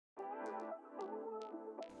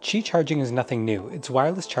Qi charging is nothing new. It's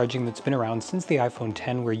wireless charging that's been around since the iPhone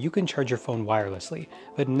X, where you can charge your phone wirelessly.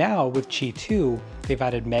 But now with Qi2, they've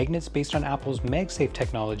added magnets based on Apple's MagSafe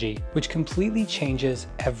technology, which completely changes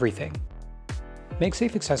everything.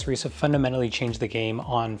 MagSafe accessories have fundamentally changed the game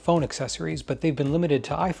on phone accessories, but they've been limited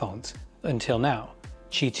to iPhones until now.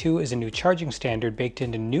 Qi2 is a new charging standard baked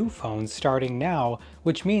into new phones starting now,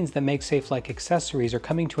 which means that MagSafe-like accessories are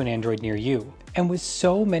coming to an Android near you. And with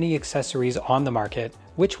so many accessories on the market,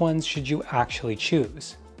 which ones should you actually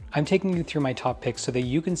choose? I'm taking you through my top picks so that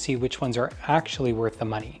you can see which ones are actually worth the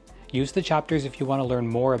money. Use the chapters if you want to learn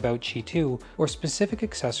more about Qi2 or specific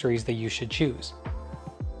accessories that you should choose.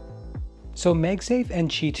 So MagSafe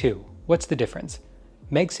and Qi2, what's the difference?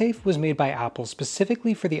 MagSafe was made by Apple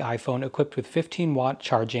specifically for the iPhone, equipped with 15-watt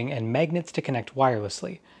charging and magnets to connect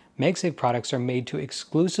wirelessly. MagSafe products are made to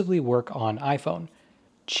exclusively work on iPhone.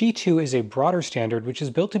 Qi2 is a broader standard which is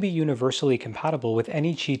built to be universally compatible with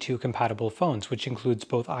any Qi2 compatible phones, which includes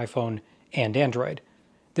both iPhone and Android.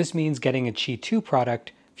 This means getting a Qi2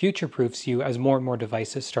 product future-proofs you as more and more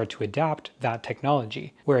devices start to adapt that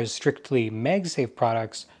technology, whereas strictly MagSafe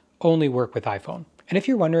products only work with iPhone. And if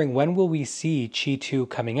you're wondering when will we see Qi2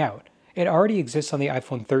 coming out, it already exists on the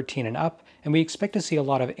iPhone 13 and up, and we expect to see a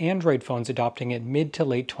lot of Android phones adopting it mid to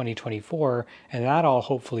late 2024, and that all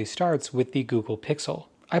hopefully starts with the Google Pixel.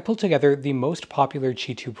 I pulled together the most popular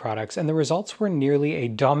Qi2 products, and the results were nearly a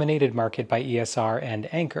dominated market by ESR and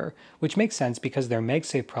Anker, which makes sense because their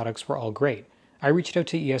MagSafe products were all great. I reached out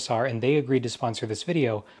to ESR and they agreed to sponsor this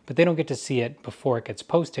video, but they don't get to see it before it gets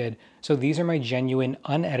posted, so these are my genuine,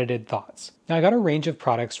 unedited thoughts. Now I got a range of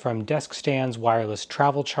products from desk stands, wireless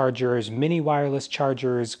travel chargers, mini wireless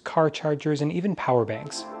chargers, car chargers, and even power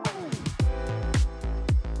banks.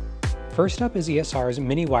 First up is ESR's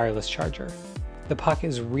mini wireless charger. The puck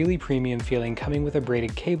is really premium feeling, coming with a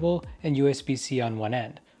braided cable and USB-C on one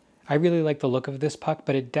end. I really like the look of this puck,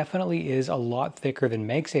 but it definitely is a lot thicker than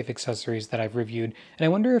MagSafe accessories that I've reviewed, and I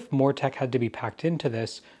wonder if more tech had to be packed into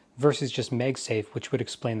this versus just MagSafe, which would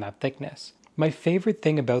explain that thickness. My favorite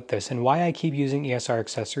thing about this, and why I keep using ESR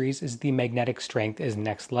accessories, is the magnetic strength is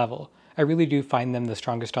next level. I really do find them the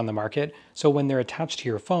strongest on the market, so when they're attached to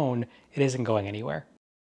your phone, it isn't going anywhere.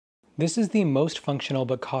 This is the most functional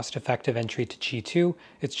but cost-effective entry to Qi2.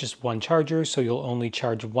 It's just one charger, so you'll only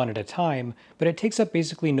charge one at a time, but it takes up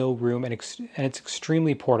basically no room and it's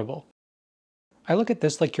extremely portable. I look at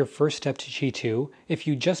this like your first step to Qi2 if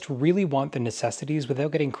you just really want the necessities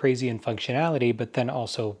without getting crazy in functionality, but then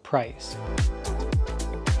also price.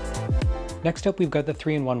 Next up, we've got the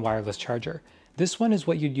 3-in-1 wireless charger. This one is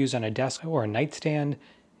what you'd use on a desk or a nightstand.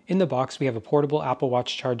 In the box, we have a portable Apple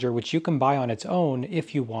Watch charger, which you can buy on its own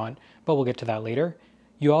if you want, but we'll get to that later.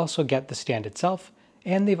 You also get the stand itself,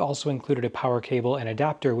 and they've also included a power cable and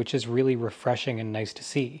adapter, which is really refreshing and nice to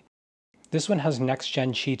see. This one has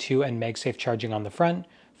next-gen Qi2 and MagSafe charging on the front,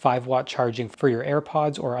 5-watt charging for your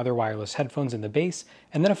AirPods or other wireless headphones in the base,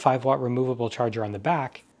 and then a 5-watt removable charger on the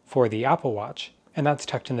back for the Apple Watch. And that's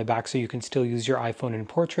tucked in the back so you can still use your iPhone in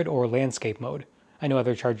portrait or landscape mode. I know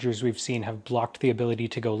other chargers we've seen have blocked the ability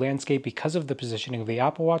to go landscape because of the positioning of the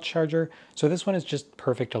Apple Watch charger, so this one is just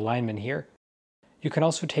perfect alignment here. You can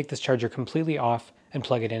also take this charger completely off and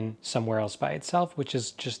plug it in somewhere else by itself, which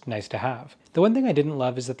is just nice to have. The one thing I didn't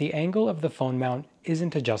love is that the angle of the phone mount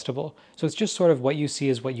isn't adjustable, so it's just sort of what you see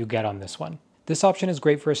is what you get on this one. This option is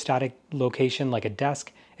great for a static location like a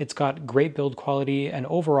desk. It's got great build quality, and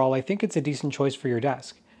overall I think it's a decent choice for your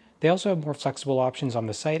desk. They also have more flexible options on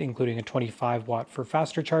the site, including a 25-watt for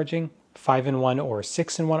faster charging, 5-in-1 or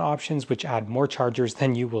 6-in-1 options, which add more chargers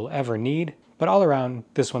than you will ever need. But all around,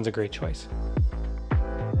 this one's a great choice.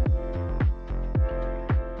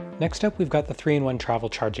 Next up, we've got the 3-in-1 travel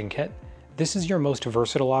charging kit. This is your most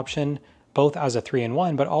versatile option, both as a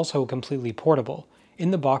 3-in-1, but also completely portable.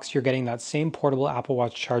 In the box, you're getting that same portable Apple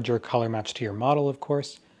Watch charger color matched to your model, of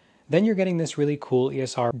course. Then you're getting this really cool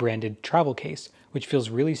ESR branded travel case, which feels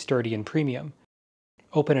really sturdy and premium.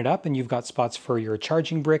 Open it up and you've got spots for your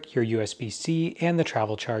charging brick, your USB-C, and the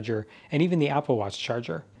travel charger, and even the Apple Watch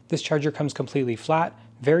charger. This charger comes completely flat,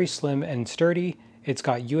 very slim and sturdy. It's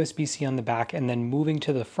got USB-C on the back, and then moving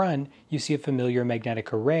to the front, you see a familiar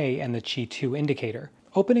magnetic array and the Qi2 indicator.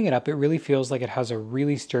 Opening it up, it really feels like it has a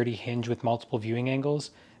really sturdy hinge with multiple viewing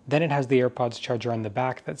angles. Then it has the AirPods charger on the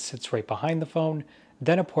back that sits right behind the phone,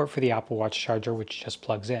 then a port for the Apple Watch charger, which just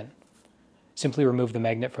plugs in. Simply remove the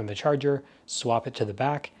magnet from the charger, swap it to the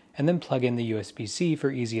back, and then plug in the USB-C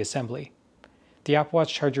for easy assembly. The Apple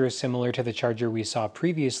Watch charger is similar to the charger we saw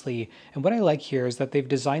previously, and what I like here is that they've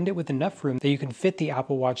designed it with enough room that you can fit the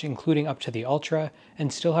Apple Watch including up to the Ultra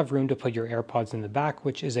and still have room to put your AirPods in the back,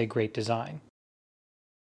 which is a great design.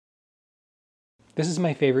 This is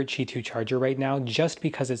my favorite Qi2 charger right now just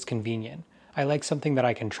because it's convenient. I like something that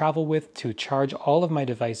I can travel with to charge all of my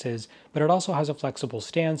devices, but it also has a flexible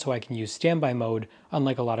stand so I can use standby mode,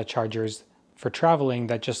 unlike a lot of chargers for traveling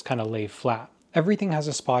that just kind of lay flat. Everything has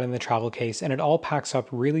a spot in the travel case and it all packs up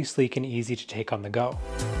really sleek and easy to take on the go.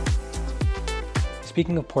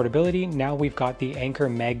 Speaking of portability, now we've got the Anker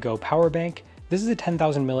MagGo Powerbank. This is a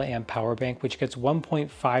 10,000 milliamp power bank which gets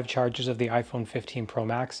 1.5 charges of the iPhone 15 Pro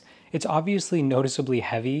Max. It's obviously noticeably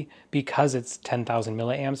heavy because it's 10,000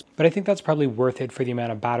 milliamps, but I think that's probably worth it for the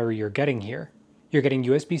amount of battery you're getting here. You're getting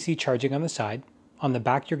USB-C charging on the side. On the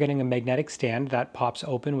back you're getting a magnetic stand that pops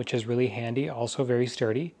open, which is really handy, also very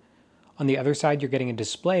sturdy. On the other side you're getting a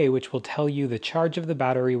display which will tell you the charge of the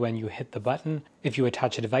battery when you hit the button. If you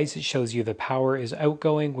attach a device, it shows you the power is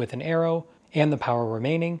outgoing with an arrow and the power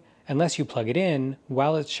remaining, unless you plug it in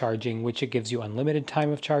while it's charging, which it gives you unlimited time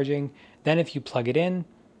of charging. Then if you plug it in,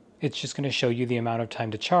 it's just going to show you the amount of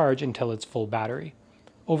time to charge until it's full battery.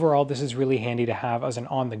 Overall, this is really handy to have as an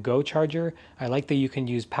on-the-go charger. I like that you can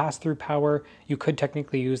use pass-through power. You could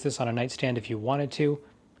technically use this on a nightstand if you wanted to.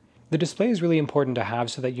 The display is really important to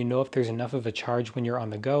have so that you know if there's enough of a charge when you're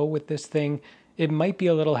on the go with this thing. It might be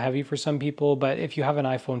a little heavy for some people, but if you have an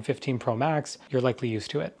iPhone 15 Pro Max, you're likely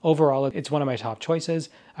used to it. Overall, it's one of my top choices.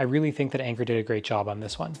 I really think that Anker did a great job on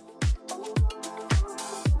this one.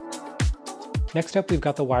 Next up, we've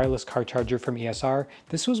got the wireless car charger from ESR.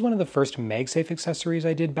 This was one of the first MagSafe accessories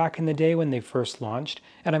I did back in the day when they first launched,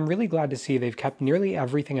 and I'm really glad to see they've kept nearly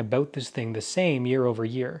everything about this thing the same year over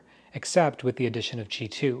year, except with the addition of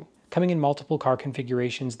Qi2. Coming in multiple car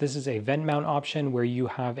configurations, this is a vent mount option where you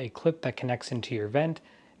have a clip that connects into your vent,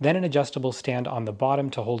 then an adjustable stand on the bottom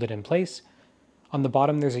to hold it in place. On the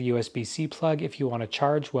bottom there's a USB-C plug if you want to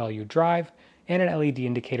charge while you drive, and an LED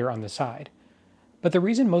indicator on the side. But the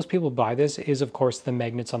reason most people buy this is of course the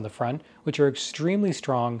magnets on the front, which are extremely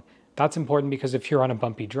strong. That's important because if you're on a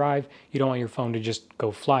bumpy drive, you don't want your phone to just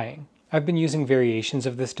go flying. I've been using variations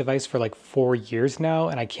of this device for like 4 years now,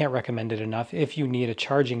 and I can't recommend it enough if you need a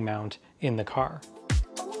charging mount in the car.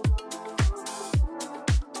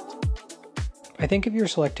 I think if you're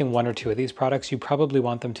selecting one or two of these products, you probably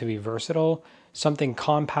want them to be versatile, something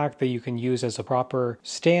compact that you can use as a proper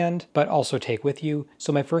stand, but also take with you.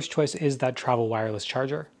 So my first choice is that travel wireless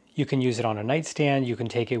charger. You can use it on a nightstand, you can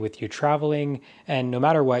take it with you traveling, and no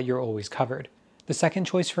matter what, you're always covered. The second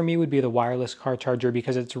choice for me would be the wireless car charger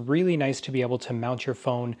because it's really nice to be able to mount your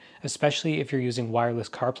phone, especially if you're using wireless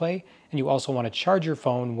CarPlay and you also want to charge your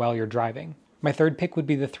phone while you're driving. My third pick would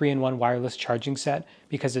be the 3-in-1 wireless charging set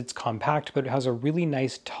because it's compact but it has a really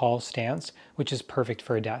nice tall stance, which is perfect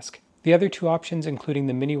for a desk. The other two options, including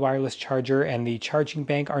the mini wireless charger and the charging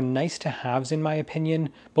bank, are nice to haves in my opinion.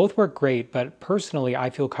 Both work great, but personally I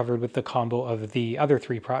feel covered with the combo of the other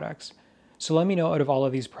three products. So let me know out of all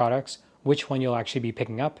of these products, which one you'll actually be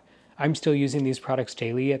picking up. I'm still using these products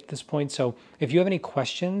daily at this point, so if you have any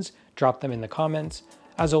questions, drop them in the comments.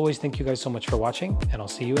 As always, thank you guys so much for watching, and I'll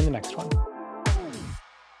see you in the next one.